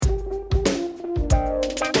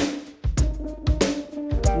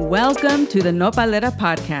Welcome to the Nopalera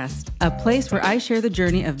podcast, a place where I share the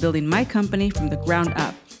journey of building my company from the ground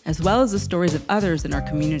up, as well as the stories of others in our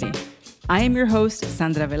community. I am your host,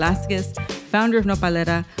 Sandra Velasquez, founder of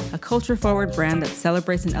Nopalera, a culture-forward brand that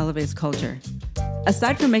celebrates and elevates culture.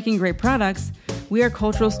 Aside from making great products, we are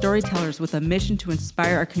cultural storytellers with a mission to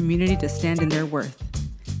inspire our community to stand in their worth.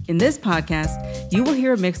 In this podcast, you will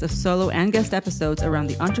hear a mix of solo and guest episodes around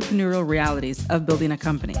the entrepreneurial realities of building a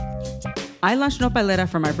company. I launched Nopalera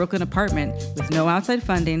from my Brooklyn apartment with no outside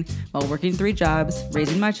funding while working 3 jobs,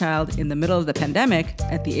 raising my child in the middle of the pandemic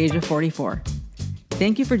at the age of 44.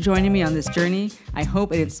 Thank you for joining me on this journey. I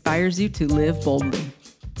hope it inspires you to live boldly.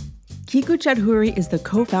 Kiku Chowdhury is the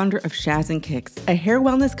co-founder of Shaz Kiks, a hair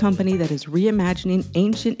wellness company that is reimagining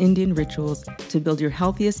ancient Indian rituals to build your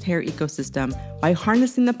healthiest hair ecosystem by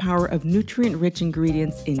harnessing the power of nutrient-rich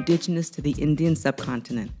ingredients indigenous to the Indian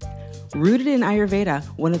subcontinent. Rooted in Ayurveda,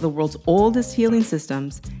 one of the world's oldest healing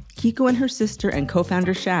systems, Kiku and her sister and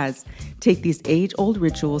co-founder Shaz take these age-old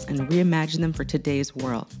rituals and reimagine them for today's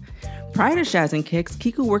world. Prior to Shaz Kiks,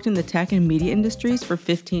 Kiku worked in the tech and media industries for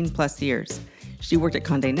 15 plus years. She worked at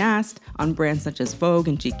Condé Nast on brands such as Vogue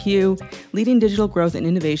and GQ, leading digital growth and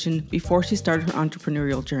innovation before she started her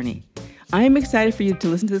entrepreneurial journey. I am excited for you to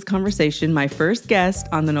listen to this conversation, my first guest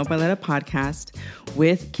on the Nopalera podcast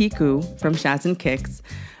with Kiku from Shaz Kiks.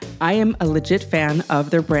 I am a legit fan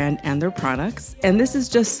of their brand and their products, and this is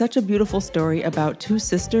just such a beautiful story about 2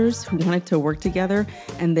 sisters who wanted to work together,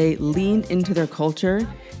 and they leaned into their culture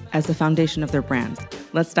as the foundation of their brand.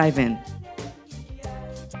 Let's dive in.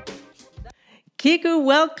 Kiku,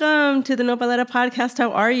 welcome to the Nopalera podcast.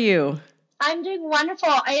 How are you? I'm doing wonderful.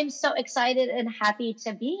 I am so excited and happy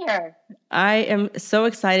to be here. I am so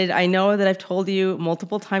excited. I know that I've told you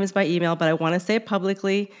multiple times by email, but I want to say it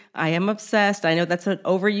publicly. I am obsessed. I know that's an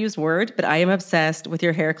overused word, but I am obsessed with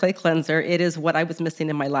your hair clay cleanser. It is what I was missing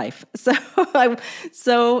in my life.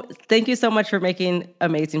 So thank you so much for making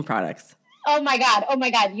amazing products. Oh my God.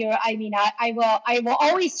 I will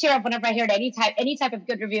always cheer up whenever I hear any type of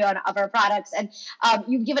good review of our products. And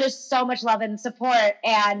you've given us so much love and support,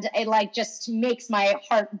 and it just makes my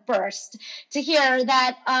heart burst to hear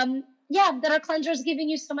that, that our cleanser is giving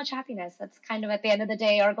you so much happiness. That's kind of at the end of the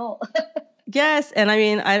day, our goal. Yes. And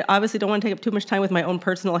I obviously don't want to take up too much time with my own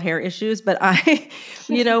personal hair issues, but I,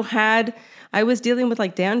 I was dealing with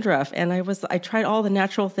dandruff, and I tried all the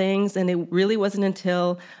natural things, and it really wasn't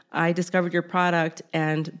until I discovered your product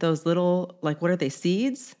and those little, what are they,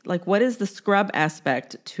 seeds? What is the scrub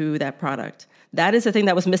aspect to that product? That is the thing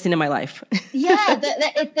that was missing in my life. Yeah,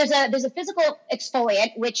 there's a physical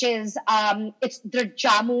exfoliant, which is they're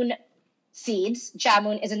jamun seeds.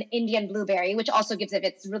 Jamun is an Indian blueberry, which also gives it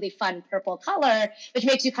its really fun purple color, which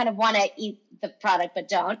makes you kind of want to eat the product but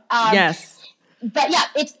don't. Yes. But yeah,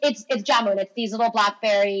 it's jamun. It's these little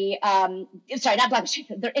blackberry. Sorry, not blackberries.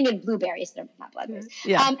 They're Indian blueberries. They're not blackberries.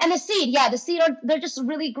 Yeah. And the seed they're just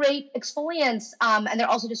really great exfoliants. And they're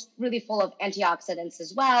also just really full of antioxidants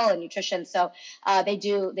as well and nutrition. So they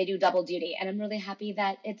do double duty. And I'm really happy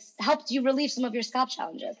that it's helped you relieve some of your scalp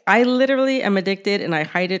challenges. I literally am addicted, and I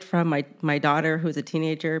hide it from my daughter, who's a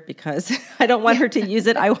teenager, because I don't want her to use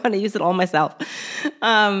it. I want to use it all myself.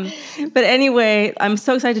 But anyway, I'm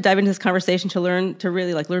so excited to dive into this conversation to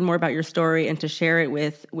really learn more about your story and to share it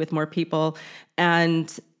with more people. And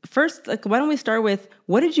first, why don't we start with,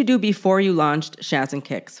 what did you do before you launched Shaz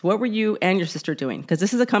Kiks? What were you and your sister doing? Because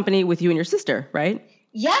this is a company with you and your sister, right?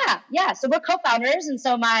 Yeah. So we're co-founders. And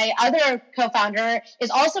so my other co-founder is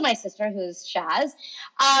also my sister, who's Shaz.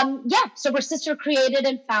 So we're sister created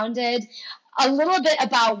and founded. A little bit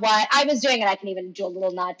about what I was doing, and I can even do a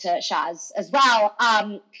little nod to Shaz as well,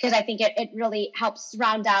 because I think it really helps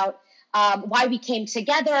round out why we came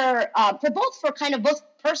together for kind of both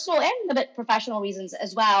personal and a bit professional reasons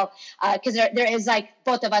as well, because there is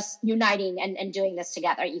both of us uniting and doing this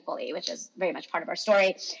together equally, which is very much part of our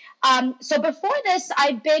story. So before this,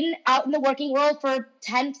 I've been out in the working world for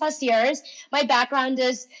 10 plus years. My background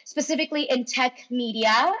is specifically in tech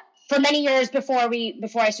media. For many years before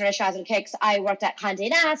I started Shaz Kiks, I worked at Condé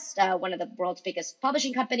Nast, one of the world's biggest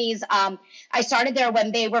publishing companies. I started there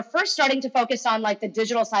when they were first starting to focus on the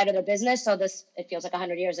digital side of their business. So it feels like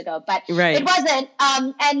 100 years ago, but right. It wasn't.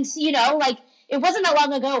 It wasn't that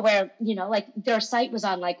long ago where, their site was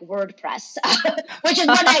on WordPress, which is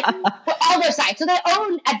all their sites. So they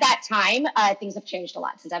own at that time, things have changed a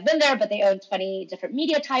lot since I've been there, but they own 20 different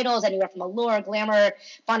media titles, anywhere from Allure, Glamour,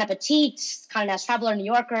 Bon Appetit, Condé Nast Traveler, New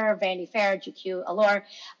Yorker, Vanity Fair, GQ, Allure.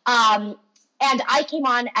 And I came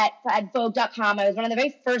on at Vogue.com. I was one of the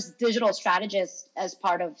very first digital strategists as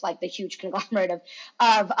part of the huge conglomerate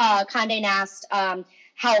of Condé Nast.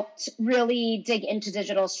 helped really dig into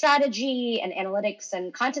digital strategy and analytics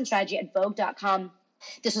and content strategy at Vogue.com.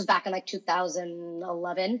 This was back in like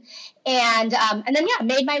 2011. And then,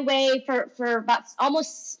 made my way for about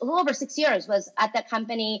almost a little over 6 years, was at that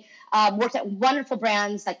company, worked at wonderful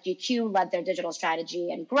brands like GQ, led their digital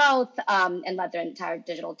strategy and growth, and led their entire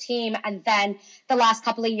digital team. And then the last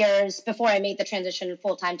couple of years before I made the transition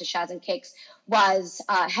full-time to Shaz Kiks, was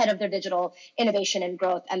head of their digital innovation and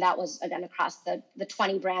growth. And that was, again, across the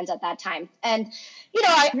 20 brands at that time. And,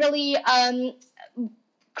 I really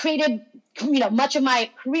created, much of my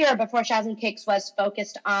career before Shaz Kiks was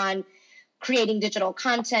focused on creating digital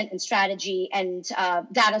content and strategy and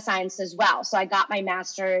data science as well. So I got my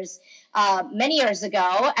master's many years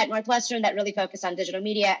ago at Northwestern that really focused on digital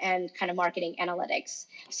media and kind of marketing analytics.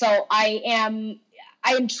 So I am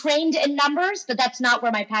trained in numbers, but that's not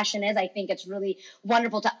where my passion is. I think it's really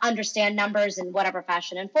wonderful to understand numbers in whatever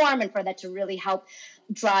fashion and form, and for that to really help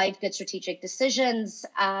drive good strategic decisions.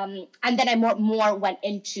 And then I more went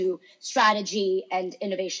into strategy and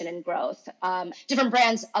innovation and growth, different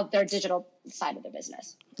brands of their digital side of the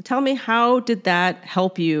business. Tell me, how did that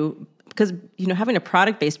help you? Because, having a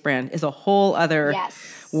product-based brand is a whole other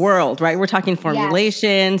world, right? We're talking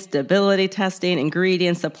formulation, stability testing,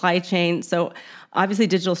 ingredients, supply chain. So obviously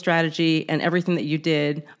digital strategy and everything that you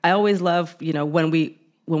did, I always love,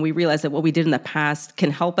 when we realize that what we did in the past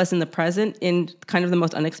can help us in the present in kind of the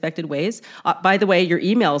most unexpected ways. By the way, your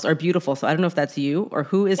emails are beautiful. So I don't know if that's you or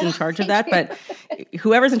who is in charge of that, but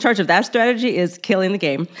whoever's in charge of that strategy is killing the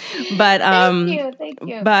game. But Thank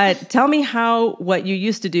you. But tell me how what you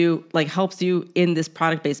used to do helps you in this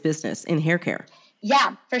product-based business in hair care.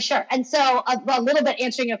 Yeah, for sure. And so a little bit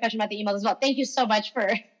answering your question about the emails as well. Thank you so much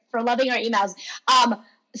for loving our emails.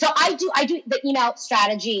 So I do the email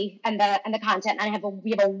strategy and the content, and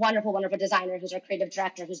we have a wonderful The designer who's our creative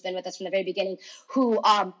director, who's been with us from the very beginning, who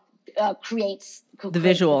creates the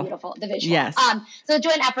visual. The visual. Yes. So a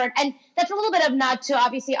joint effort, and that's a little bit of nod to,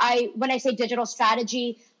 obviously, when I say digital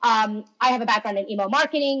strategy, I have a background in email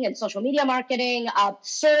marketing and social media marketing,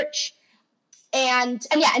 search, and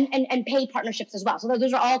paid partnerships as well. So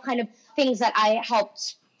those are all kind of things that I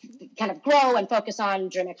helped kind of grow and focus on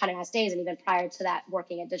during my Condé Nast days, and even prior to that,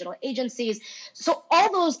 working at digital agencies. So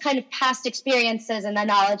all those kind of past experiences and the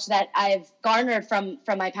knowledge that I've garnered from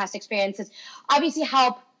my past experiences obviously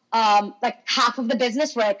help half of the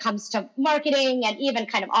business where it comes to marketing, and even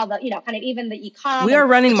kind of all the, kind of even the e-com. We are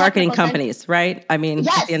running marketing companies, right? I mean,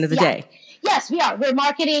 at the end of the day. Yes, we are. We're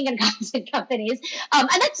marketing and content companies, and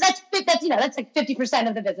that's like 50%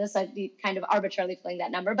 of the business. I'd be kind of arbitrarily filling that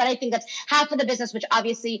number, but I think that's half of the business, which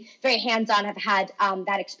obviously very hands-on have had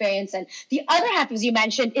that experience. And the other half, as you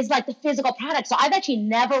mentioned, is like the physical product. So I've actually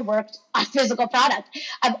never worked on physical product.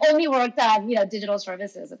 I've only worked on digital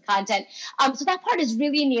services and content. So that part is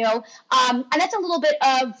really new, and that's a little bit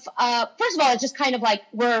of first of all, it's just kind of like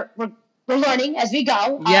we're learning as we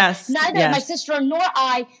go. Neither my sister nor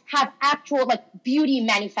I have actual beauty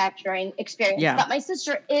manufacturing experience. But my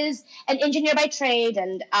sister is an engineer by trade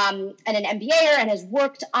and an MBA, and has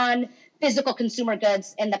worked on physical consumer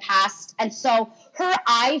goods in the past. And so her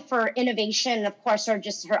eye for innovation, of course, or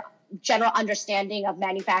just her general understanding of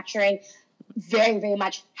manufacturing, very, very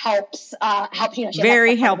much helps.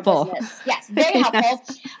 Very helpful. Yes, very helpful.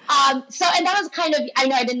 And that was kind of, I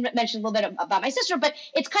know I didn't mention a little bit about my sister, but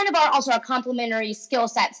it's kind of our complementary skill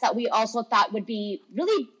sets that we also thought would be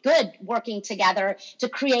really good working together to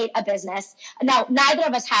create a business. Now, neither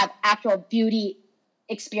of us have actual beauty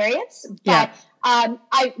experience, but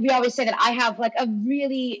we always say that I have a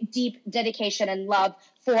really deep dedication and love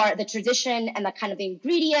for the tradition and the kind of the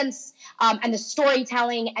ingredients and the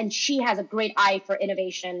storytelling. And she has a great eye for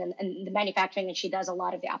innovation and the manufacturing, and she does a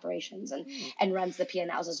lot of the operations and runs the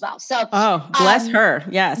P&Ls as well. So, bless her.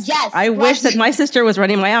 Yes. I wish that my sister was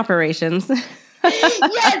running my operations.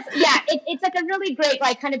 Yes. Yeah. It's a really great,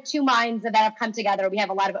 kind of two minds that have come together. We have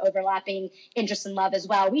a lot of overlapping interests and love as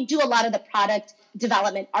well. We do a lot of the product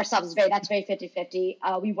development ourselves. That's very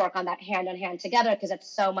 50-50. We work on that hand in hand together, because it's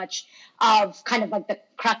so much of kind of the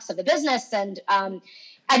crux of the business. And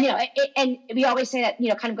we always say that,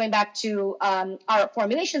 kind of going back to our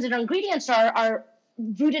formulations and our ingredients are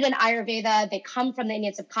rooted in Ayurveda. They come from the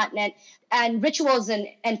Indian subcontinent, and rituals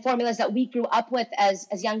and formulas that we grew up with as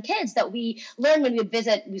young kids that we learned when we would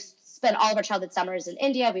visit. We spent all of our childhood summers in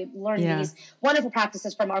India. We learned these wonderful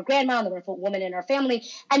practices from our grandma and the wonderful woman in our family.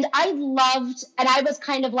 And I loved, and I was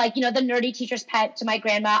kind of the nerdy teacher's pet to my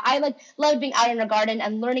grandma. I loved being out in her garden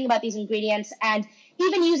and learning about these ingredients. And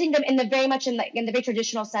even using them in the very much in the very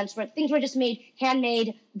traditional sense where things were just made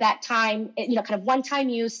handmade that time, kind of one-time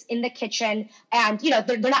use in the kitchen, and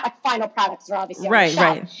they're not like final products. They're obviously on the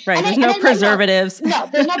shelf. Right. There's no preservatives. No,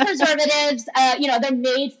 there's no preservatives. They're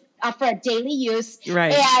made for a daily use,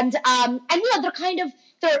 right? And they're kind of.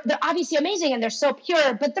 They're obviously amazing and they're so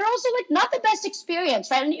pure, but they're also like not the best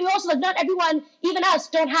experience, right? And you also like not everyone, even us,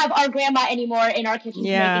 don't have our grandma anymore in our kitchen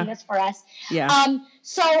making this for us. Yeah.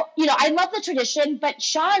 So I love the tradition, but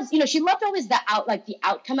Shaz, she loved always the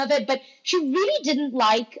outcome of it, but she really didn't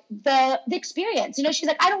like the experience. She's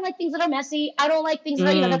like, I don't like things that are messy. I don't like things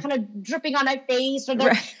that they're kind of dripping on my face, or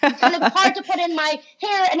they're kind of hard to put in my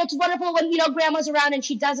hair. And it's wonderful when grandma's around and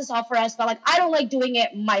she does this all for us, but like I don't like doing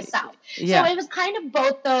it myself. Yeah. So it was kind of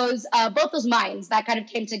both those minds that kind of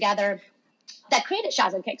came together that created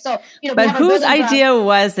Shaz Kiks. So, but whose idea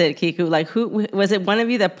was it, Kiku? Like, who was it? One of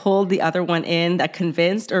you that pulled the other one in, that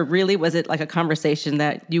convinced, or really was it like a conversation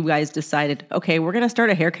that you guys decided, okay, we're going to start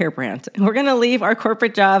a hair care brand. We're going to leave our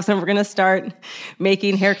corporate jobs and we're going to start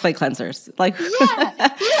making hair clay cleansers. Like,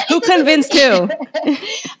 who convinced who?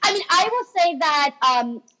 I mean, I will say that,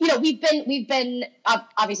 we've been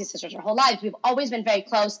obviously sisters our whole lives. We've always been very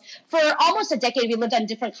close. For almost a decade, we lived on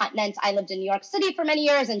different continents. I lived in New York City for many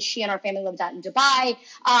years, and she and our family lived out in Dubai.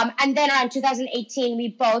 And then around 2018, we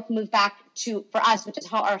both moved back for us, which is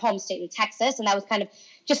our home state in Texas. And that was kind of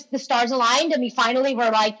just the stars aligned. And we finally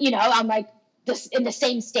were like, I'm like, this in the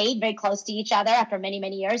same state, very close to each other after many,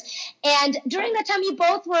 many years. And during that time, we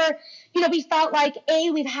both were, we felt like,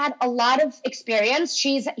 we've had a lot of experience.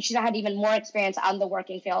 She's had even more experience on the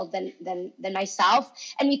working field than myself.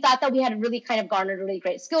 And we thought that we had really kind of garnered really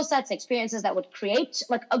great skill sets, experiences that would create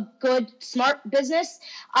like a good, smart business.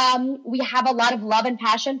 We have a lot of love and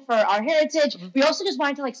passion for our heritage. Mm-hmm. We also just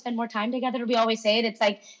wanted to like spend more time together. We always say it. It's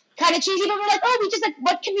like, kind of cheesy, but we're like, we just like,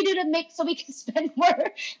 what can we do to make so we can spend more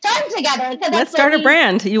time together? Let's start a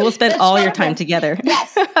brand. You will spend all your time together.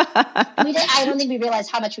 Yes. I don't think we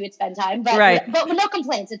realized how much we would spend time, but no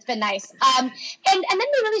complaints. It's been nice. And then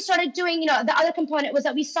we really started doing, the other component was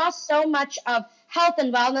that we saw so much of health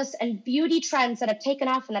and wellness and beauty trends that have taken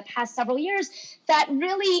off in the past several years that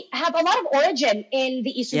really have a lot of origin in the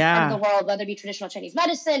Eastern part of the world, whether it be traditional Chinese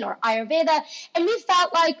medicine or Ayurveda. And we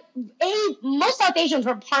felt like, most South Asians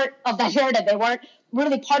were part of that narrative. They weren't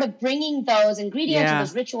really part of bringing those ingredients and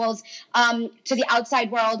those rituals to the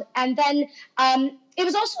outside world. And then it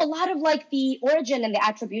was also a lot of like the origin and the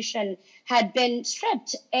attribution had been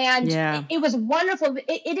stripped. And it was wonderful.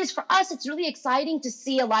 It is for us, it's really exciting to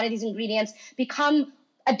see a lot of these ingredients become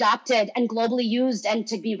adopted and globally used and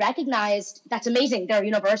to be recognized. That's amazing. They're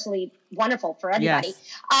universally wonderful for everybody.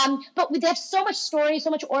 Yes. But they have so much story, so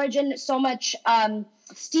much origin, so much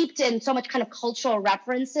steeped in so much kind of cultural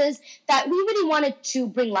references that we really wanted to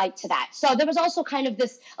bring light to that. So there was also kind of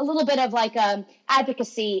a little bit of like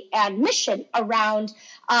advocacy and mission around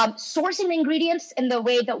sourcing the ingredients in the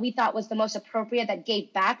way that we thought was the most appropriate, that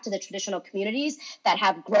gave back to the traditional communities that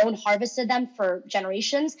have grown, harvested them for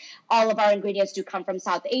generations. All of our ingredients do come from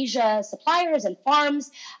South Asia suppliers and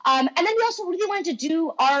farms. And then we also really wanted to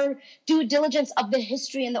do our due diligence of the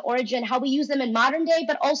history and the origin, how we use them in modern day,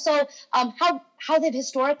 but also how they've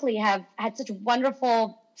historically have had such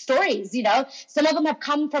wonderful stories. Some of them have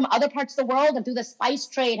come from other parts of the world and through the spice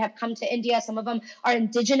trade have come to India. Some of them are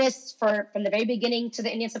indigenous from the very beginning to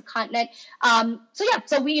the Indian subcontinent.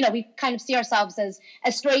 So we kind of see ourselves as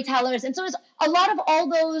storytellers. And so there's a lot of all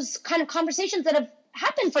those kind of conversations that have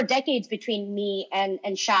happened for decades between me and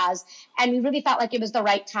Shaz. And we really felt like it was the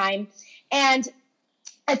right time. And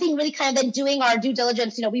I think really kind of then doing our due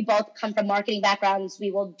diligence, we both come from marketing backgrounds. We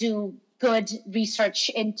will do good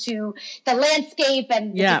research into the landscape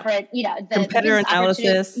and the different, the competitor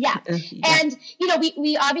analysis. And,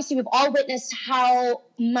 we obviously, we've all witnessed how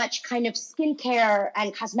much kind of skincare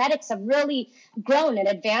and cosmetics have really grown and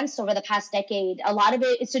advanced over the past decade. A lot of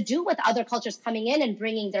it is to do with other cultures coming in and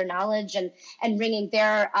bringing their knowledge and bringing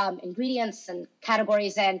their ingredients and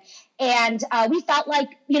categories in. And we felt like,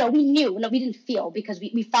 we knew, we didn't feel, because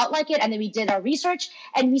we felt like it. And then we did our research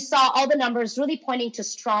and we saw all the numbers really pointing to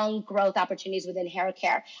strong growth opportunities within hair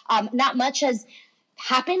care. Not much has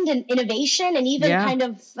happened in innovation and even kind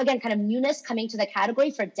of newness coming to the category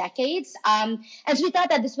for decades. And so we thought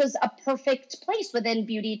that this was a perfect place within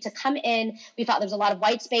beauty to come in. We thought there was a lot of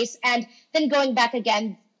white space. And then going back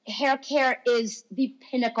again, hair care is the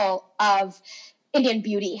pinnacle of Indian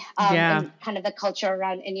beauty, and kind of the culture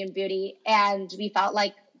around Indian beauty. And we felt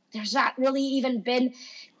like there's not really even been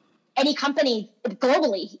any company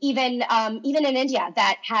globally, even in India,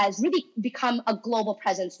 that has really become a global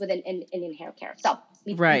presence within Indian hair care. So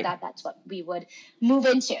We Right. thought that's what we would move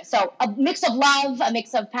into. So a mix of love, a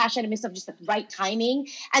mix of passion, a mix of just the right timing,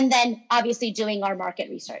 and then obviously doing our market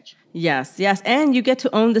research. Yes, yes. And you get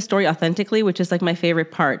to own the story authentically, which is like my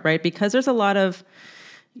favorite part, right? Because there's a lot of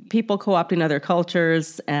people co-opting other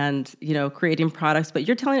cultures and, creating products, but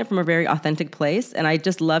you're telling it from a very authentic place. And I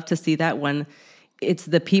just love to see that when it's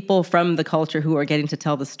the people from the culture who are getting to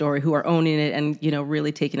tell the story, who are owning it and,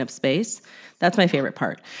 really taking up space. That's my favorite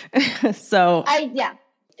part. So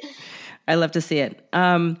I love to see it.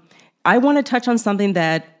 I want to touch on something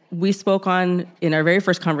that we spoke on in our very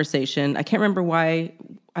first conversation. I can't remember why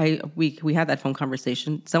we had that phone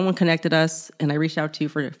conversation. Someone connected us, and I reached out to you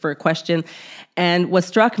for a question. And what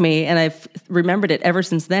struck me, and I've remembered it ever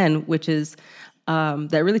since then, which is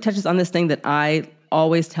that really touches on this thing that I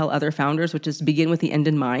always tell other founders, which is begin with the end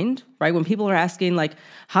in mind, right? When people are asking, like,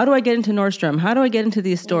 how do I get into Nordstrom? How do I get into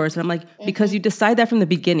these stores? And I'm like, because you decide that from the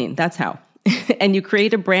beginning. That's how. And you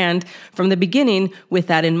create a brand from the beginning with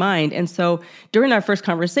that in mind. And so during our first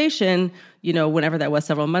conversation, whenever that was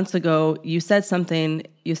several months ago, you said something.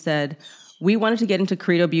 You said, we wanted to get into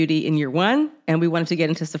Credo Beauty in year 1, and we wanted to get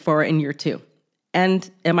into Sephora in year 2. And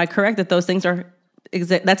am I correct that those things are,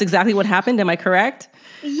 that's exactly what happened? Am I correct?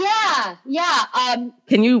 Yeah.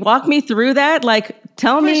 Can you walk me through that? Like,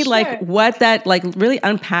 tell me, sure. like, what that, like, really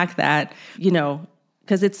unpack that,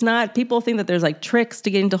 because it's not, people think that there's like tricks to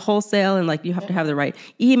get into wholesale and like you have to have the right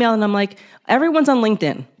email. And I'm like, everyone's on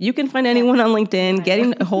LinkedIn. You can find anyone on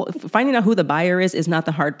LinkedIn. Finding out who the buyer is not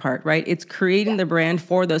the hard part, right? It's creating the brand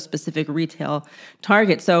for those specific retail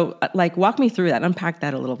targets. So like, walk me through that, unpack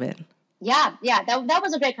that a little bit. Yeah. That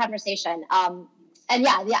was a great conversation. And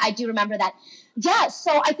I do remember that. Yeah.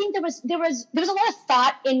 So I think there was a lot of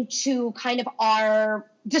thought into kind of our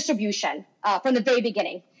distribution from the very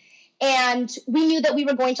beginning. And we knew that we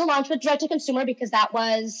were going to launch with direct to consumer because that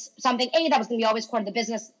was something, that was going to be always core of the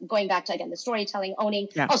business, going back to, again, the storytelling,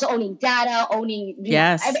 also owning data, owning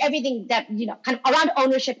everything that, kind of around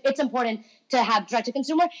ownership. It's important to have direct to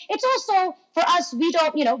consumer. It's also for us, we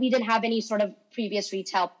didn't have any sort of previous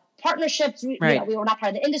retail partnerships. Right. We were not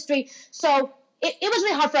part of the industry. So it was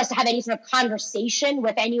really hard for us to have any sort of conversation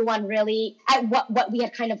with anyone really at what we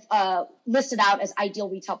had kind of listed out as ideal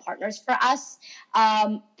retail partners for us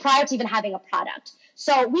prior to even having a product.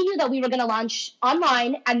 So we knew that we were going to launch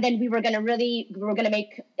online, and then we were going to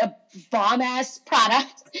make a bomb ass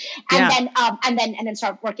product, and then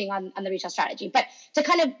start working on the retail strategy. But to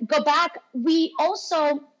kind of go back,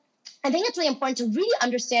 I think it's really important to really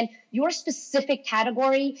understand your specific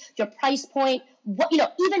category, your price point. What,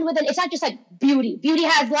 even within, it's not just like beauty. Beauty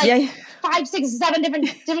has like 5, 6, 7 different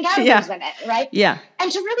categories with it, right? Yeah.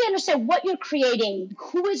 And to really understand what you're creating,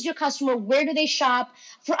 who is your customer, where do they shop?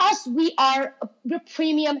 For us, we're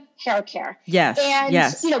premium hair care. Yes.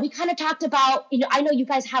 And we kind of talked about, I know you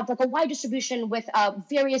guys have like a wide distribution with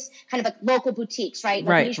various kind of like local boutiques, right?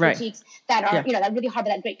 Like niche boutiques that are, that really harbor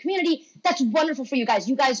that great community. That's wonderful for you guys.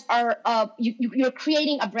 You guys are you're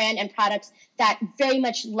creating a brand and products that very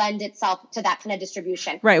much lend itself to that kind of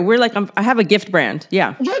distribution. Right. We're like, I have a gift brand.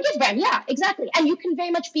 Yeah. You're a gift brand. Yeah, exactly. And you can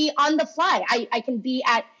very much be on the fly. I can be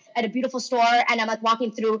at a beautiful store and I'm like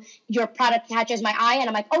walking through, your product catches my eye and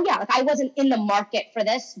I'm like, oh yeah, like I wasn't in the market for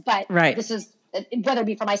this, but this is, whether it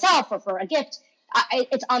be for myself or for a gift,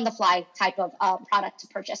 it's on the fly type of product to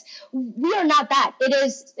purchase. We are not that.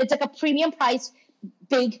 It's like a premium price,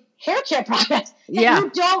 big hair care product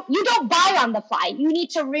that you don't buy on the fly. You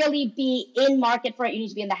need to really be in market for it. You need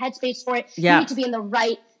to be in the headspace for it. You need to be in the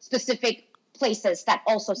right specific places that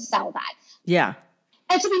also sell that. Yeah.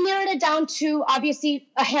 And so we narrowed it down to obviously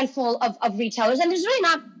a handful of retailers. And there's really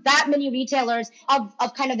not that many retailers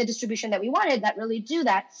of kind of the distribution that we wanted that really do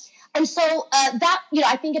that. And so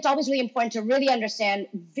I think it's always really important to really understand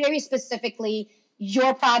very specifically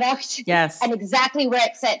your product and exactly where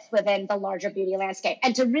it sits within the larger beauty landscape,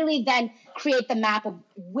 and to really then create the map of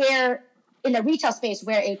where in the retail space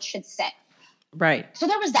where it should sit. Right. So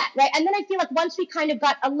there was that, right? And then I feel like once we kind of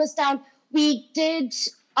got a list down, we did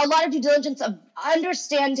a lot of due diligence of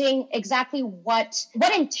understanding exactly what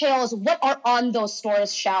entails, what are on those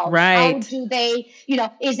stores' shelves. Right. How do they,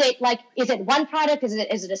 is it one product? Is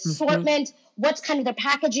it assortment? Mm-hmm. What's kind of their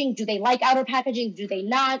packaging? Do they like outer packaging? Do they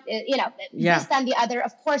not? This, that, and the other.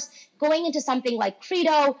 Of course, going into something like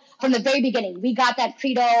Credo, from the very beginning, we got that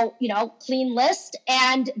Credo, clean list.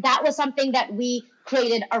 And that was something that we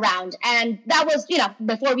created around. And that was,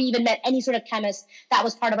 before we even met any sort of chemist, that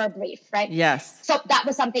was part of our brief, right? Yes. So that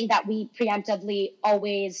was something that we preemptively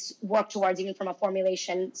always work towards, even from a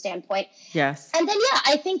formulation standpoint. Yes. And then,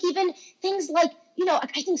 I think even things like, I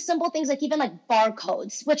think simple things like even like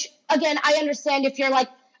barcodes, which again, I understand if you're like,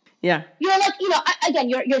 Yeah. You're like, again,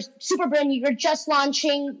 you're super brand new, you're just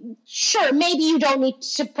launching. Sure, maybe you don't need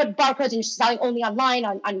to put barcodes and you're selling only online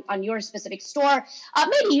on your specific store.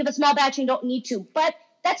 Maybe you have a small batch and you don't need to. But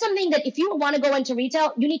that's something that if you want to go into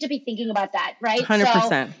retail, you need to be thinking about that, right?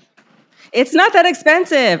 100%. It's not that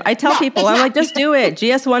expensive. I tell people, I'm like, just do it.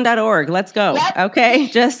 gs1.org. Let's go. Yep. Okay.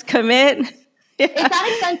 Just commit. It's not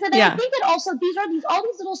expensive. And I think that also all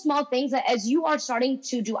these little small things that as you are starting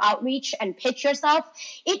to do outreach and pitch yourself,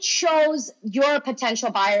 it shows your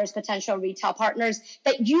potential buyers, potential retail partners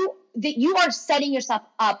that you are setting yourself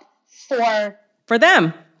up for them. For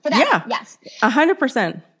them. Yeah. Yes.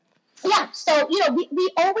 100%. Yeah. So, we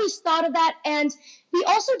always thought of that. And we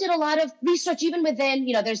also did a lot of research, even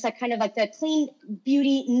within, there's that kind of like the clean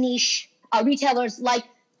beauty niche retailers like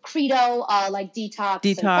Credo, like Detox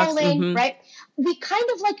and Bowling, right? We kind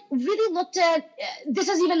of like really looked at, this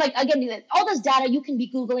is even like, again, all this data you can be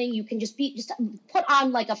Googling, you can just put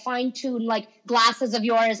on like a fine-tuned like glasses of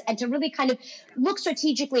yours and to really kind of look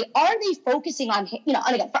strategically, are they focusing on, and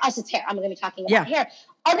again, for us it's hair, I'm going to be talking about hair.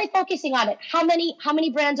 Are they focusing on it? How many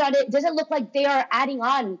brands are it? Does it look like they are adding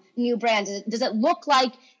on new brands? Does it look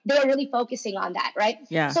like they're really focusing on that, right?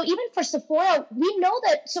 Yeah. So even for Sephora, we know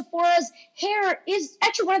that Sephora's hair is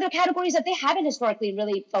actually one of the categories that they haven't historically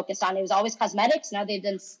really focused on. It was always cosmetics. Now they've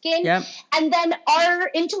done skin. Yep. And then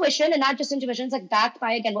our intuition, and not just intuition, it's like backed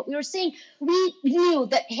by, again, what we were seeing. We knew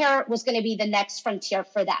that hair was going to be the next frontier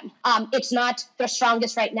for them. It's not their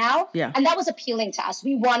strongest right now. Yeah. And that was appealing to us.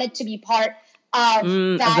 We wanted to be part of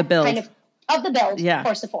that the build. kind of the build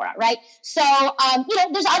for Sephora, right? So,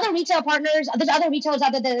 there's other retail partners, there's other retailers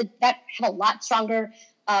out there that have a lot stronger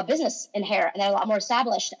business in hair and they're a lot more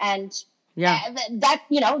established. And that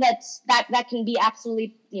can be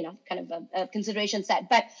absolutely, kind of a consideration set.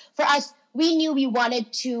 But for us, we knew we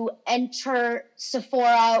wanted to enter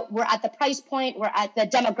Sephora. We're at the price point. We're at the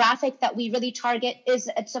demographic that we really target is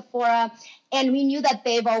at Sephora. And we knew that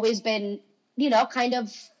they've always been, kind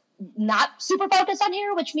of not super focused on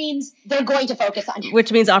hair, which means they're going to focus on hair.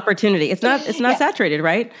 Which means opportunity. It's not saturated,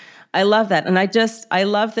 right? I love that. And I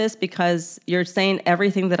love this because you're saying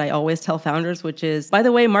everything that I always tell founders, which is, by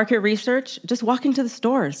the way, market research, just walk into the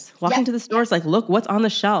stores. Walk into the stores, like look what's on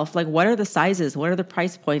the shelf. Like what are the sizes? What are the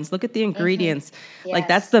price points? Look at the ingredients. Yes. Like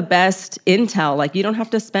that's the best intel. Like you don't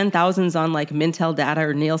have to spend thousands on like Mintel data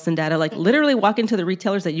or Nielsen data. Like literally walk into the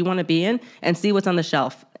retailers that you want to be in and see what's on the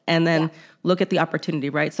shelf. And then look at the opportunity,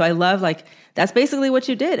 right? So I love that's basically what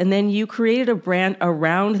you did. And then you created a brand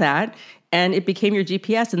around that and it became your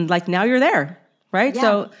GPS and now you're there, right? Yeah.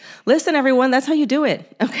 So listen, everyone, that's how you do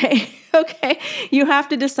it. Okay. Okay. You have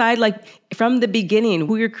to decide from the beginning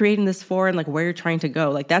who you're creating this for and where you're trying to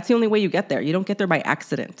go. That's the only way you get there. You don't get there by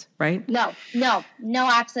accident, right? No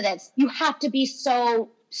accidents. You have to be so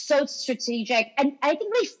strategic and I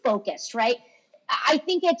think really focused, right? I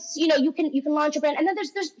think it's, you can launch a brand and then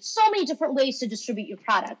there's so many different ways to distribute your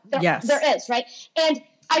product. There is, right? And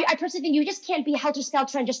I personally think you just can't be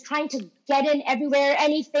helter-skelter and just trying to get in everywhere,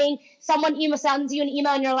 anything. Someone sends you an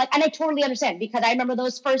email and you're like, and I totally understand because I remember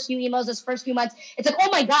those first few emails, those first few months. It's like, oh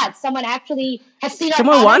my God, someone actually has seen our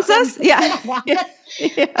product. Someone wants us? Yeah.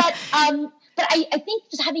 But I think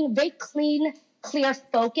just having a very clear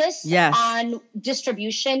focus on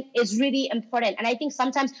distribution is really important. And I think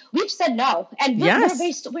sometimes we've said no. And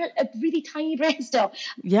we're a really tiny brand still.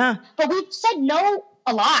 Yeah. But we've said no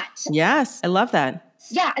a lot. Yes. I love that.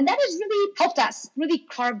 Yeah. And that has really helped us, really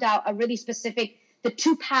carved out a really specific, the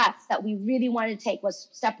two paths that we really wanted to take was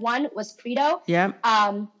step one was Credo. Yeah.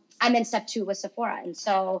 And then step two was Sephora. And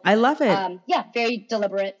so I love it. Very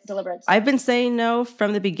deliberate. I've been saying no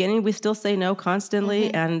from the beginning. We still say no constantly.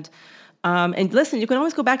 Mm-hmm. And listen, you can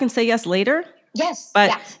always go back and say yes later. Yes.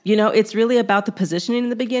 But, it's really about the positioning in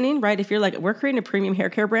the beginning, right? If you're we're creating a premium hair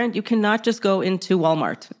care brand, you cannot just go into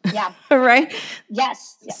Walmart. Yeah. Right?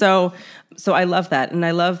 Yes. So I love that. And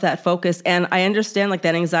I love that focus. And I understand that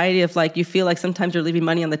anxiety of you feel like sometimes you're leaving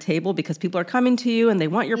money on the table because people are coming to you and they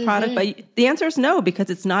want your product. But the answer is no, because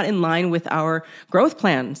it's not in line with our growth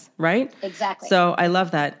plans, right? Exactly. So I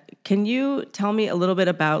love that. Can you tell me a little bit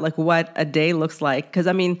about what a day looks like? Because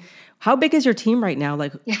how big is your team right now?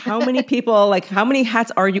 How many people, how many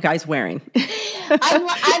hats are you guys wearing?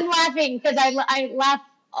 I'm laughing because I laugh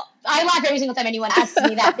I laugh every single time anyone asks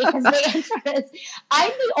me that because the answer is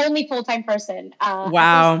I'm the only full-time person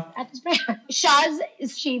Wow. at this brand. Shaz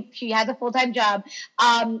she has a full-time job,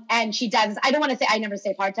 and she does. I don't want to say I never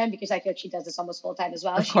say part-time because I feel like she does this almost full-time as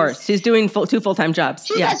well. Of course, she's doing two full-time jobs.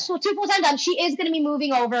 She does two full-time jobs. She is going to be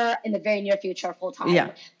moving over in the very near future full-time.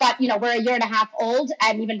 Yeah. But we're a year and a half old,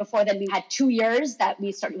 and even before then, we had 2 years that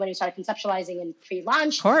we started conceptualizing and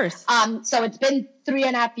pre-launch. Of course. So it's been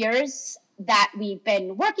 3.5 years that we've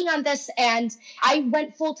been working on this, and I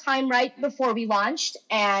went full-time right before we launched,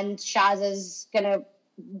 and Shaz is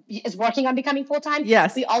working on becoming full-time.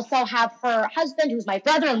 Yes. We also have her husband, who's my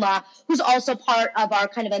brother-in-law, who's also part of our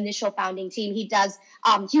kind of initial founding team. He does,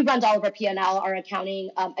 he runs all of our P&L, our accounting.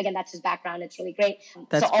 Again, that's his background. It's really great.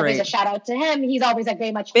 That's so always great. A shout out to him. He's always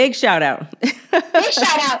very much. Big shout out. Big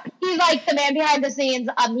shout out. He's like the man behind the scenes.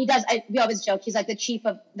 He does, we always joke, he's like the chief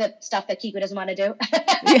of the stuff that Kiku doesn't want to do.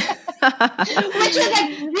 Which is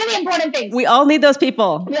like really important things. We all need those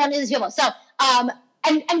people. We all need those people. So,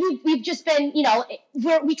 and we've just been,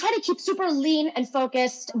 we try to keep super lean and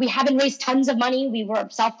focused. We haven't raised tons of money. We were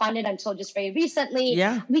self-funded until just very recently.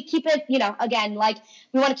 Yeah. We keep it, again, like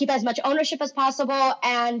we want to keep as much ownership as possible.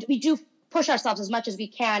 And we do push ourselves as much as we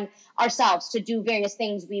can ourselves to do various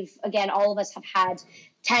things. All of us have had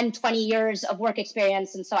 10, 20 years of work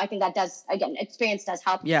experience. And so I think that experience does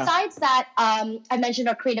help. Yeah. Besides that, I mentioned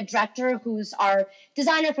our creative director, who's our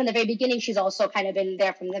designer from the very beginning. She's also kind of been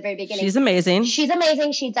there from the very beginning. She's amazing. She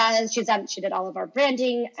did all of our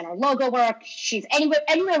branding and our logo work. She's anywhere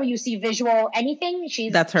where you see visual anything,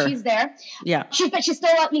 that's her. She's there. Yeah. But she's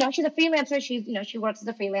still, she's a freelancer. She works as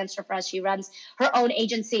a freelancer for us. She runs her own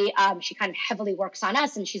agency. She kind of heavily works on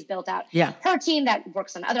us, and she's built out her team that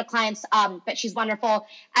works on other clients. But she's wonderful.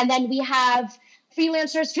 And then we have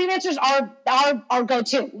freelancers. Freelancers are our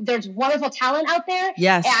go-to. There's wonderful talent out there.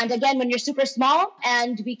 Yes. And again, when you're super small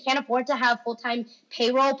and we can't afford to have full-time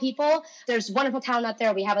payroll people, there's wonderful talent out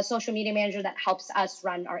there. We have a social media manager that helps us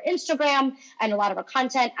run our Instagram and a lot of our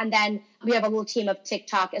content. And then we have a little team of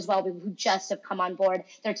TikTok as well, who just have come on board.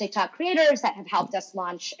 They're TikTok creators that have helped us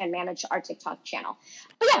launch and manage our TikTok channel.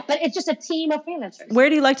 But it's just a team of freelancers. Where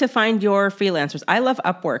do you like to find your freelancers? I love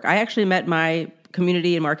Upwork. I actually met my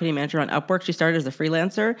community and marketing manager on Upwork. She started as a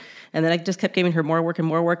freelancer, and then I just kept giving her more work,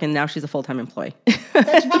 and now she's a full-time employee.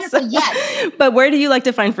 That's wonderful. Yes. But where do you like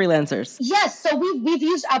to find freelancers? Yes. So we've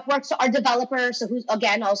used Upwork. So our developer, who's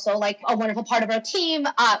again also like a wonderful part of our team,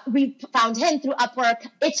 we found him through Upwork.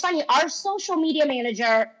 It's funny. Our social media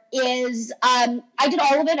manager is, I did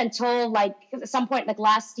all of it until like some point like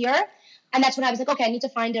last year. And that's when I was like, okay, I need to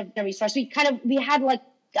find a resource. We had like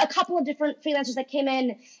a couple of different freelancers that came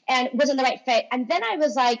in and wasn't the right fit. And then I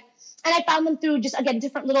was like, and I found them through just, again,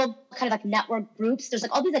 different little kind of like network groups. There's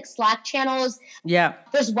like all these like Slack channels. Yeah.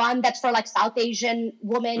 There's one that's for like South Asian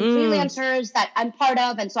women freelancers that I'm part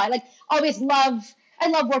of. And so I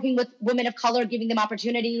love working with women of color, giving them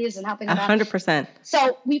opportunities and helping them 100%.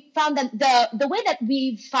 So we found that the way that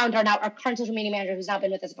we found our current social media manager, who's now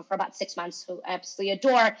been with us for about 6 months, who I absolutely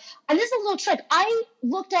adore. And this is a little trick. I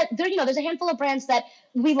looked at there's a handful of brands that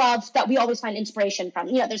we love that we always find inspiration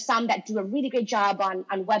from. There's some that do a really great job on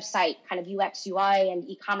website, kind of UX, UI, and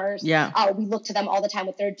e-commerce. Yeah. We look to them all the time,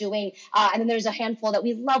 what they're doing. And then there's a handful that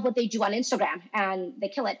we love what they do on Instagram, and they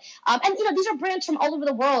kill it. And these are brands from all over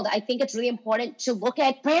the world. I think it's really important to look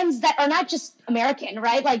at brands that are not just American,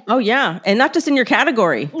 right? Like, oh yeah, and not just in your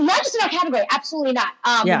category. Not just in our category, absolutely not.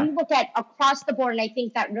 Yeah. We look at across the board, and I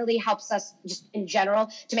think that really helps us just in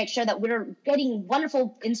general to make sure that we're getting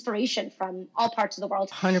wonderful inspiration from all parts of the world.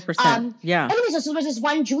 100%. Yeah. Anyways, so there's this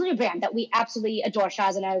one jewelry brand that we absolutely adore.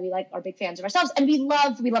 Shaz and I, we are big fans of ourselves, and we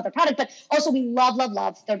love their product, but also we love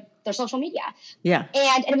their social media. Yeah.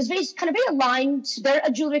 And it was very aligned. They're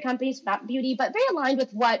a jewelry company, it's not beauty, but very aligned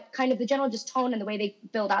with what kind of the general just tone and the way they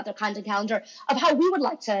build out their content calendar of how we would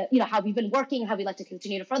like to, how we've been working, how we like to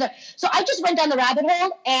continue to further. So I just went down the rabbit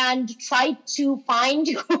hole and tried to find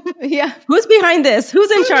who's behind this? Who's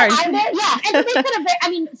in charge? Yeah. And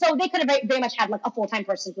they could have very much had like a full-time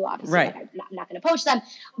person who obviously right. I'm not going to poach them,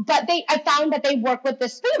 but I found that they work with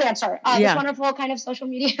this freelancer, this wonderful kind of social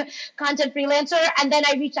media content freelancer. And then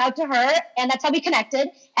I reached out to her, and that's how we connected.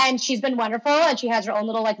 And she's been wonderful, and she has her own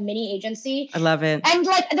little like mini agency. I love it. And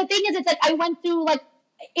like the thing is, it's like I went through like,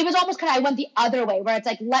 it was almost I went the other way, where it's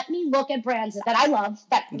like, let me look at brands that I love,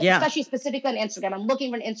 especially specifically on Instagram. I'm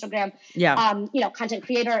looking for an Instagram, content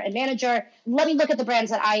creator and manager. Let me look at the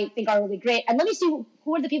brands that I think are really great, and let me see who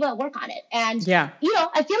who are the people that work on it? And, Yeah.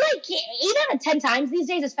 I feel like 8 out of 10 times these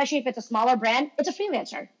days, especially if it's a smaller brand, it's a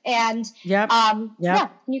freelancer. And yeah,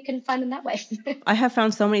 you can find them that way. I have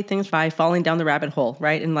found so many things by falling down the rabbit hole,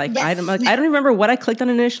 right? And like, Yes. I don't remember what I clicked on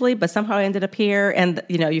initially, but somehow I ended up here, and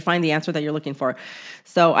you find the answer that you're looking for.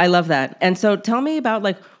 So I love that. And so tell me about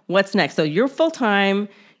like what's next. So you're full-time,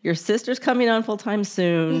 your sister's coming on full-time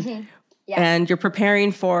soon, Yes. and you're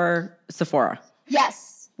preparing for Sephora.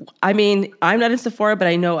 Yes. I mean, I'm not in Sephora, but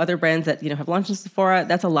I know other brands that, have launched in Sephora.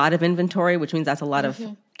 That's a lot of inventory, which means that's a lot of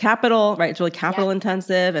capital, right? It's really capital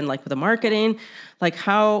intensive, and like with the marketing, like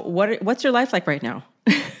what's your life like right now?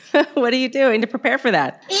 What are you doing to prepare for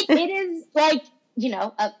that? It is like,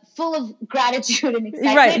 full of gratitude and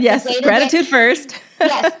excitement. Right. Yes. Gratitude first.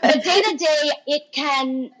 Yes. The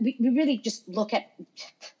day-to-day, we really just look at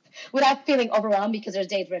without feeling overwhelmed, because there's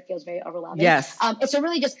days where it feels very overwhelming. Yes. It's to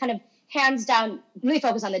really just kind of hands down, really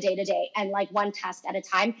focus on the day-to-day and like one task at a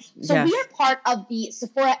time. So Yes. we are part of the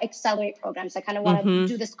Sephora Accelerate program. So I kind of want to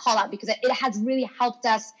do this call out because it has really helped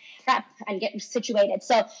us prep and get situated.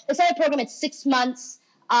 So the Accelerate program, it's 6 months.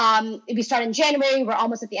 We start in January. We're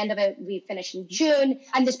almost at the end of it. We finish in June.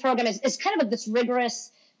 And this program is kind of like this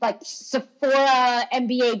rigorous, like Sephora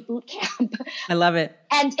MBA boot camp. I love it.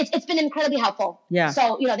 And it's been incredibly helpful. Yeah.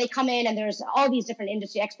 So, they come in and there's all these different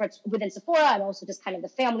industry experts within Sephora, and also just kind of the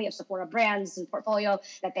family of Sephora brands and portfolio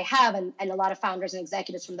that they have. And a lot of founders and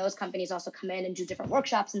executives from those companies also come in and do different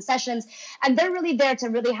workshops and sessions. And they're really there to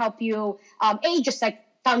really help you, just like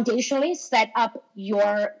foundationally set up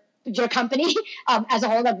your company as a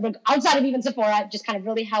whole, like outside of even Sephora, just kind of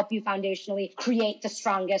really help you foundationally create the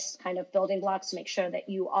strongest kind of building blocks to make sure that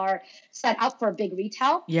you are set up for big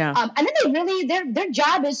retail. Yeah. And then they really, their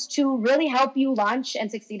job is to really help you launch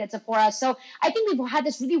and succeed at Sephora. So I think we've had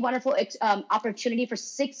this really wonderful opportunity for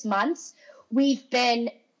 6 months. We've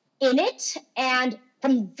been in it, and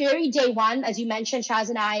from very day one, as you mentioned, Shaz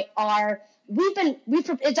and I are.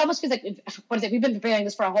 It almost feels like, we've been preparing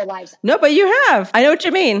this for our whole lives. No, but you have. I know what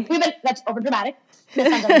you mean. That's overdramatic.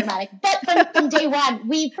 That sounds overdramatic. But from day one,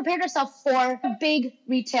 we prepared ourselves for a big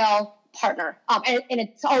retail partner. And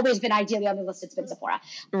it's always been ideally on the list, it's been Sephora.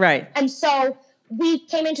 Right. And so we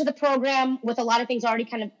came into the program with a lot of things already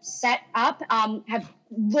kind of set up, have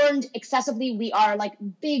learned excessively. We are like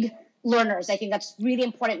big learners. I think that's really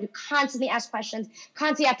important. We constantly ask questions,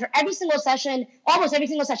 constantly after every single session, almost every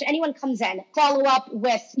single session, anyone comes in, follow up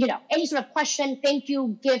with, any sort of question, thank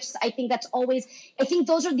you, gifts. I think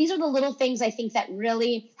these are the little things I think that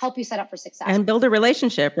really help you set up for success. And build a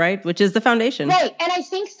relationship, right? Which is the foundation. Right. And I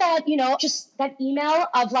think that, just that email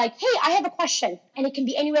of like, hey, I have a question. And it can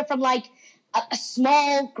be anywhere from like a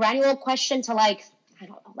small granular question to like, I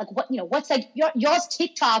don't know, like what's like yours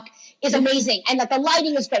TikTok is amazing. And like the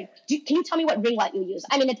lighting is great. Can you tell me what ring light you use?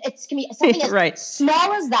 I mean, it can be something as right.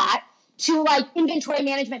 small as that to like inventory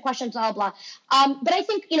management questions, blah, blah. But I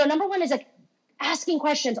think, number one is like asking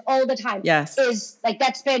questions all the time. Yes. Is like,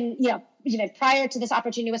 that's been, even prior to this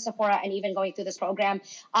opportunity with Sephora and even going through this program,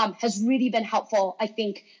 has really been helpful. I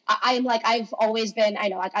think I've always been, I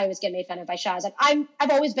know I always get made fun of by Shaz. Like I've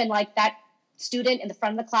always been like that student in the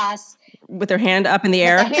front of the class with their hand up in the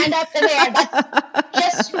air. With their hand up in the air.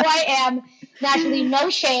 That's just who I am. Naturally,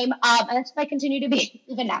 no shame. And that's what I continue to be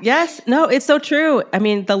even now. Yes. No, it's so true. I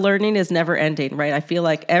mean, the learning is never ending, right? I feel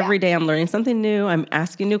like every day I'm learning something new. I'm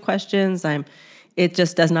asking new questions. It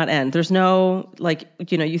just does not end. There's no, like,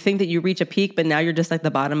 you think that you reach a peak, but now you're just like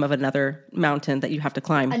the bottom of another mountain that you have to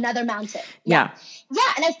climb. Another mountain. Yeah. Yeah.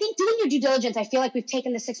 And I think doing your due diligence, I feel like we've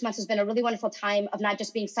taken the 6 months has been a really wonderful time of not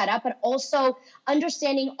just being set up, but also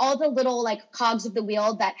understanding all the little like cogs of the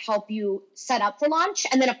wheel that help you set up for launch.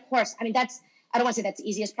 And then of course, I mean, I don't want to say that's the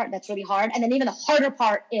easiest part. That's really hard. And then even the harder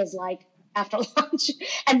part is like after launch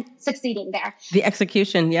and succeeding there. The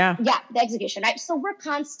execution. Yeah. Yeah. The execution, right? So we're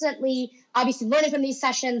constantly obviously learning from these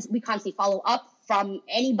sessions. We constantly follow up from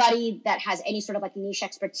anybody that has any sort of like niche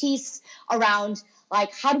expertise around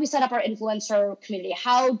like, how do we set up our influencer community?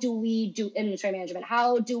 How do we do inventory management?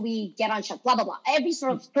 How do we get on shelf? Blah, blah, blah. Every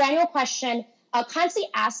sort of granular question, constantly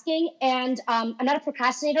asking. And I'm not a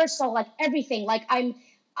procrastinator. So like everything, like I'm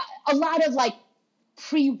a lot of like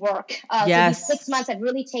pre-work. Yes. So these 6 months I've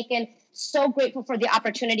really taken, so grateful for the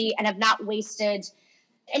opportunity and have not wasted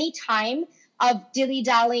any time of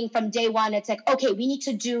dilly-dallying from day one. It's like, okay, we need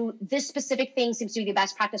to do this specific thing, seems to be the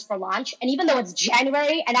best practice for launch. And even though it's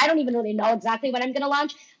January and I don't even really know exactly when I'm going to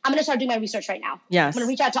launch, I'm going to start doing my research right now. Yes. I'm going to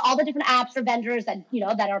reach out to all the different apps or vendors that,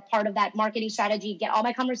 that are part of that marketing strategy, get all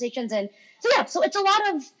my conversations in. So yeah, so it's a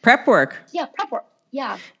lot of prep work. Yeah, prep work.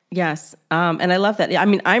 Yeah. Yes. And I love that. I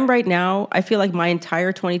mean, I'm right now, I feel like my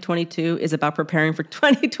entire 2022 is about preparing for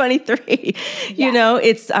 2023.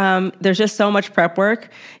 It's, there's just so much prep work.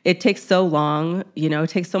 It takes so long, it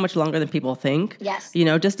takes so much longer than people think. Yes.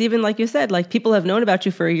 Just even like you said, like people have known about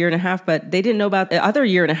you for a year and a half, but they didn't know about the other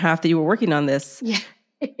year and a half that you were working on this. Yeah.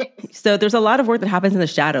 So there's a lot of work that happens in the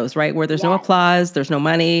shadows, right? Where there's no applause, there's no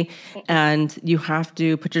money, and you have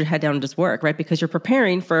to put your head down and just work, right? Because you're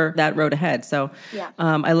preparing for that road ahead. So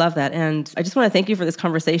I love that. And I just want to thank you for this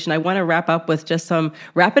conversation. I want to wrap up with just some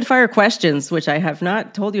rapid fire questions, which I have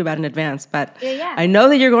not told you about in advance, but I know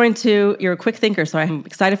that you're a quick thinker, so I'm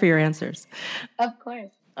excited for your answers. Of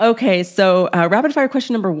course. Okay, so rapid fire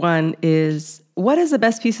question number 1 is, what is the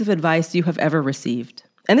best piece of advice you have ever received?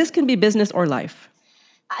 And this can be business or life.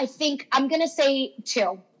 I think I'm going to say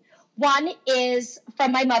 2. One is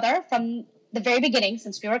from my mother from the very beginning,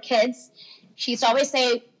 since we were kids. She used to always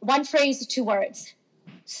say 1 phrase, 2 words: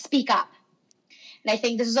 speak up. And I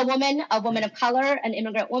think this is a woman of color, an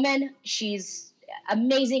immigrant woman. She's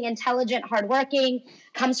amazing, intelligent, hardworking,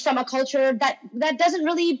 comes from a culture that doesn't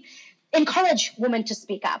really encourage women to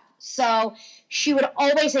speak up. So she would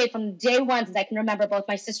always say from day one, since I can remember, both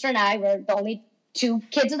my sister and I were the only 2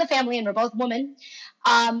 kids of the family, and we're both women,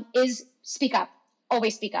 is speak up.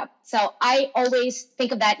 Always speak up. So I always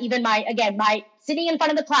think of that. Even my sitting in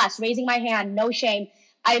front of the class, raising my hand, no shame.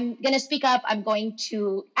 I'm going to speak up. I'm going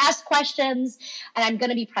to ask questions, and I'm going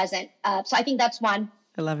to be present. So I think that's one.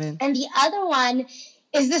 I love it. And the other one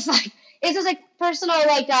is this personal,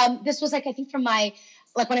 this was I think from my,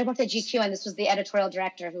 when I worked at GQ, and this was the editorial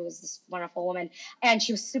director, who was this wonderful woman, and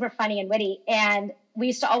she was super funny and witty. And we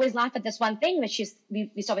used to always laugh at this one thing, which we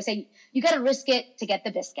used to always say, you got to risk it to get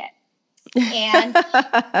the biscuit. And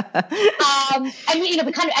I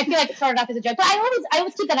feel like it started off as a joke, but I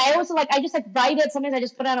always keep that. I just write it. Sometimes I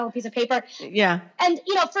just put it on a piece of paper. Yeah. And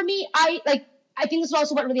for me, I think this is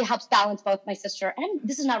also what really helps balance both my sister, and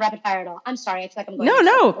this is not rapid fire at all. I'm sorry. I feel like I'm going.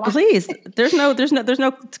 No, please. There's no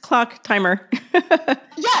clock timer.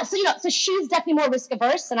 Yeah. So she's definitely more risk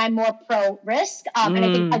averse, and I'm more pro risk. And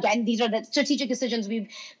I think, again, these are the strategic decisions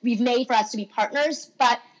we've made for us to be partners.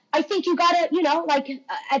 But I think you gotta,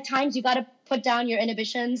 at times you gotta put down your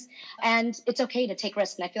inhibitions, and it's okay to take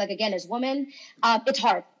risks. And I feel like, again, as women, it's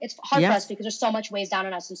hard. It's hard for us because there's so much weighs down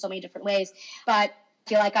on us in so many different ways. But I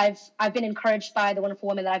feel like I've been encouraged by the wonderful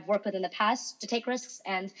women that I've worked with in the past to take risks,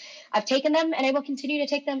 and I've taken them, and I will continue to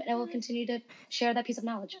take them, and I will continue to share that piece of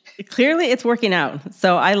knowledge. Clearly, it's working out.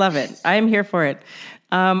 So I love it. I am here for it.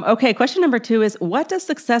 Okay, question number 2 is, what does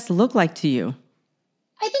success look like to you?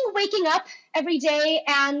 I think waking up every day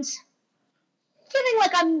and feeling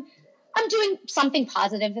like I'm doing something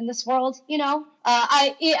positive in this world.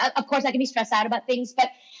 Of course, I can be stressed out about things, but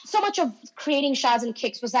so much of creating Shaz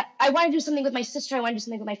Kiks was that I wanted to do something with my sister. I wanted to do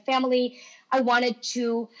something with my family. I wanted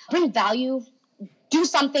to bring value, do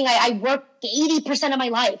something. I worked 80% of my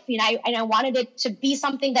life, and I wanted it to be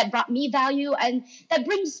something that brought me value and that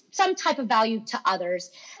brings some type of value to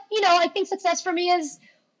others. I think success for me is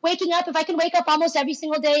waking up. If I can wake up almost every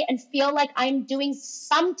single day and feel like I'm doing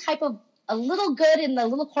some type of a little good in the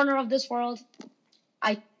little corner of this world,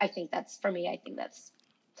 I think that's, for me, I think that's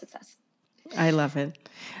success. I love it.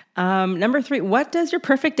 Number 3, what does your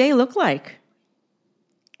perfect day look like?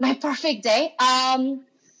 My perfect day?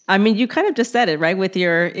 I mean, you kind of just said it, right?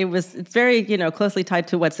 It's very, closely tied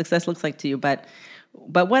to what success looks like to you, but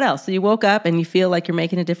what else? So you woke up and you feel like you're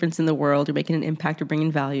making a difference in the world, you're making an impact, you're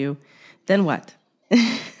bringing value. Then what?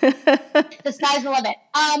 The sky's the limit.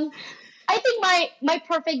 I think my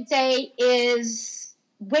perfect day is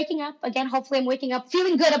waking up again. Hopefully I'm waking up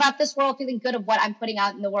feeling good about this world, feeling good of what I'm putting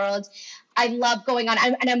out in the world. I love going on,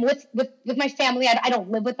 and I'm with my family. I don't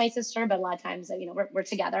live with my sister, but a lot of times, we're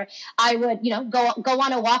together. I would, go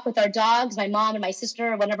on a walk with our dogs, my mom and my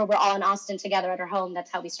sister, whenever we're all in Austin together at our home. That's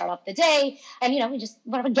how we start off the day. And, we just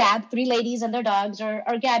whatever gab, 3 ladies and their dogs are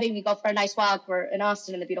gabbing. We go for a nice walk. We're in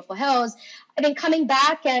Austin in the beautiful hills. And then coming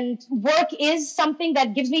back, and work is something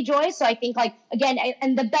that gives me joy. So I think, again,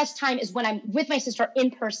 and the best time is when I'm with my sister in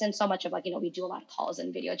person. So much of we do a lot of calls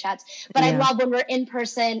and video chats, but I love when we're in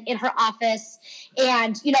person in her office,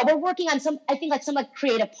 and we're working on some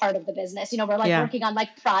creative part of the business. We're working on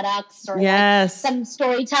products or some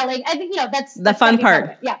storytelling. I think that's the fun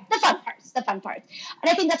part. Yeah, the fun parts.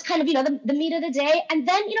 And I think that's kind of the meat of the day. And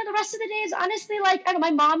then the rest of the day is honestly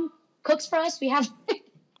my mom cooks for us. We have.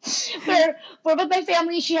 We're with my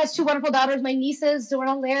family. She has 2 wonderful daughters, my nieces, who are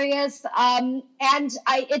hilarious. And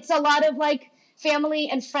it's a lot of family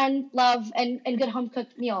and friend love and good home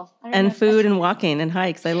cooked meal. And food and walking and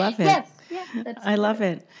hikes. I love it. Yes. Yeah. I love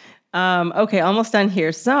it. Okay. Almost done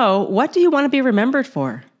here. So what do you want to be remembered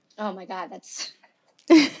for? Oh my God, that's...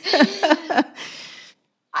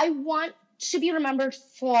 I want to be remembered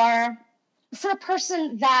for a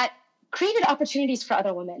person that created opportunities for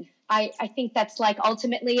other women. I think that's like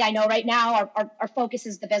ultimately, I know right now our focus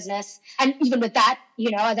is the business. And even with that,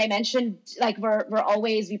 as I mentioned, like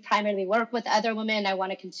we primarily work with other women. I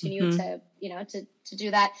want to continue to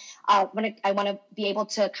do that. I want to be able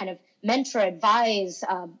to kind of mentor, advise,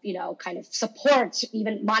 kind of support,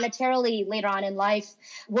 even monetarily later on in life,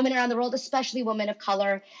 women around the world, especially women of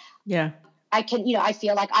color. Yeah. I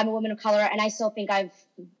feel like I'm a woman of color, and I still think I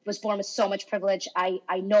was born with so much privilege. I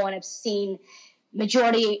know and I've seen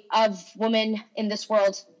majority of women in this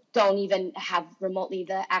world don't even have remotely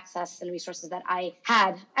the access and resources that I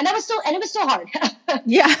had. And it was still hard.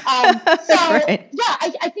 Yeah. Right. Yeah,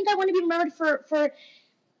 I think I want to be remembered for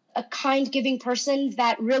a kind, giving person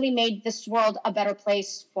that really made this world a better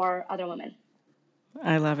place for other women.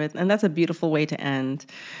 I love it. And that's a beautiful way to end.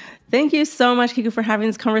 Thank you so much, Kiku, for having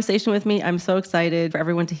this conversation with me. I'm so excited for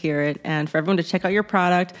everyone to hear it and for everyone to check out your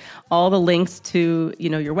product. All the links to,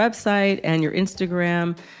 your website and your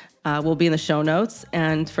Instagram will be in the show notes.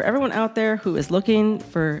 And for everyone out there who is looking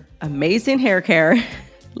for amazing hair care,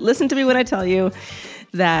 listen to me when I tell you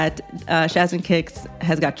that Shaz Kiks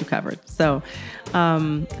has got you covered. So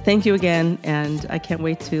thank you again. And I can't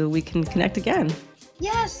wait till we can connect again.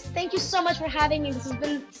 Yes, thank you so much for having me. This has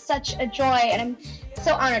been such a joy, and I'm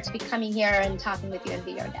so honored to be coming here and talking with you and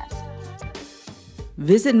be your guest.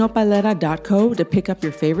 Visit nopalera.co to pick up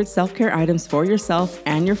your favorite self-care items for yourself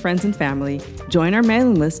and your friends and family. Join our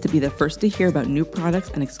mailing list to be the first to hear about new products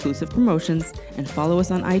and exclusive promotions, and follow us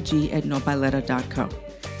on IG at nopalera.co.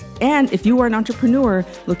 And if you are an entrepreneur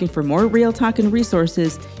looking for more real talk and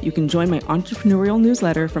resources, you can join my entrepreneurial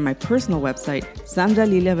newsletter from my personal website,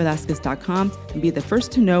 sandraliliavelasquez.com, and be the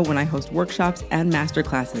first to know when I host workshops and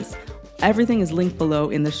masterclasses. Everything is linked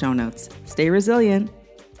below in the show notes. Stay resilient.